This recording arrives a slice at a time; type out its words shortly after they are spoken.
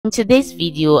In today's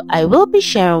video, I will be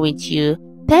sharing with you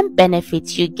 10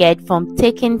 benefits you get from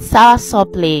taking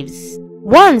soursop leaves.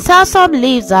 1. Soursop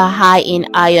leaves are high in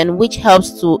iron, which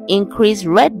helps to increase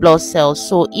red blood cells.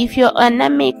 So if you're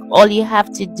anemic, all you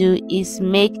have to do is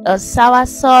make a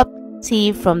soursop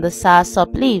tea from the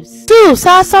soursop leaves. 2.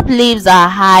 Soursop leaves are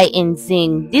high in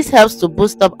zinc. This helps to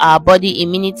boost up our body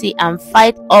immunity and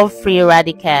fight off free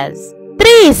radicals.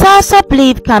 3. Soursop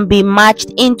leaf can be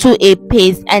mashed into a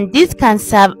paste, and this can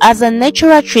serve as a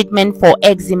natural treatment for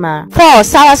eczema. 4.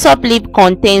 Soursop leaf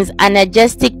contains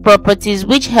analgesic properties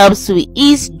which helps to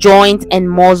ease joint and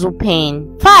muscle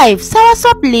pain. 5.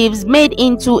 Soursop leaves made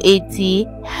into a tea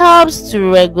helps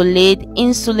to regulate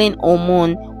insulin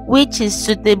hormone, which is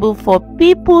suitable for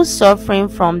people suffering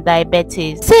from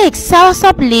diabetes. 6.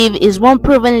 Soursop leaf is one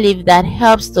proven leaf that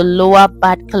helps to lower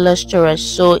bad cholesterol.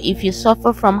 So if you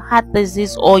suffer from heart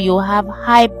disease or you have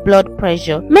high blood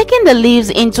pressure, making the leaves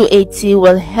into a tea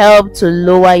will help to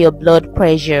lower your blood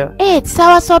pressure. 8.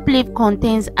 Soursop leaf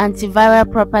contains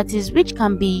antiviral properties which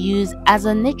can be used as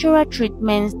a natural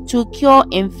treatment to cure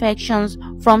infections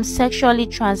from sexually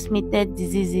transmitted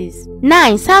diseases.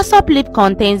 9. Soursop leaf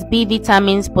contains B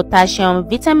vitamins, potassium,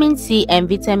 vitamin C and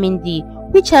vitamin D,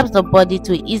 which helps the body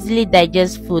to easily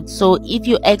digest food. So if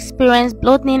you experience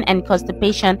bloating and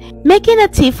constipation, making a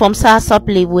tea from soursop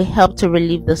leaf will help to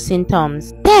relieve the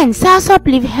symptoms. 10. Soursop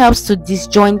leaf helps to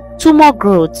disjoint tumor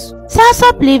growth.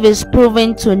 Soursop leaf is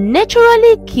proven to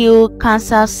naturally kill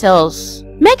cancer cells.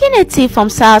 Making a tea from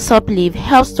soursop leaf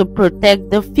helps to protect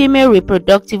the female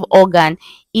reproductive organ.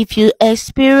 If you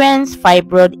experience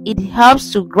fibroid, it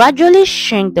helps to gradually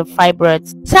shrink the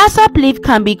fibroids. Soursop leaf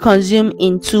can be consumed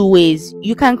in 2 ways.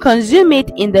 You can consume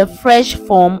it in the fresh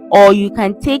form or you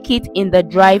can take it in the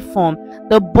dry form.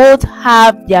 The both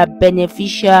have their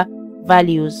beneficial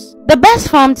values. The best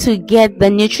form to get the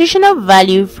nutritional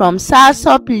value from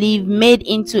soursop leaf made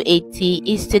into a tea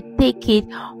is to take it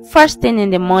first thing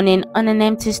in the morning on an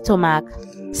empty stomach.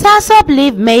 Soursop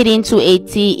leaf made into a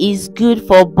tea is good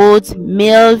for both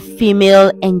male,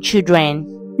 female and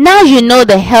children. Now you know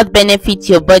the health benefits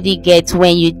your body gets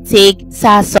when you take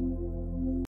soursop.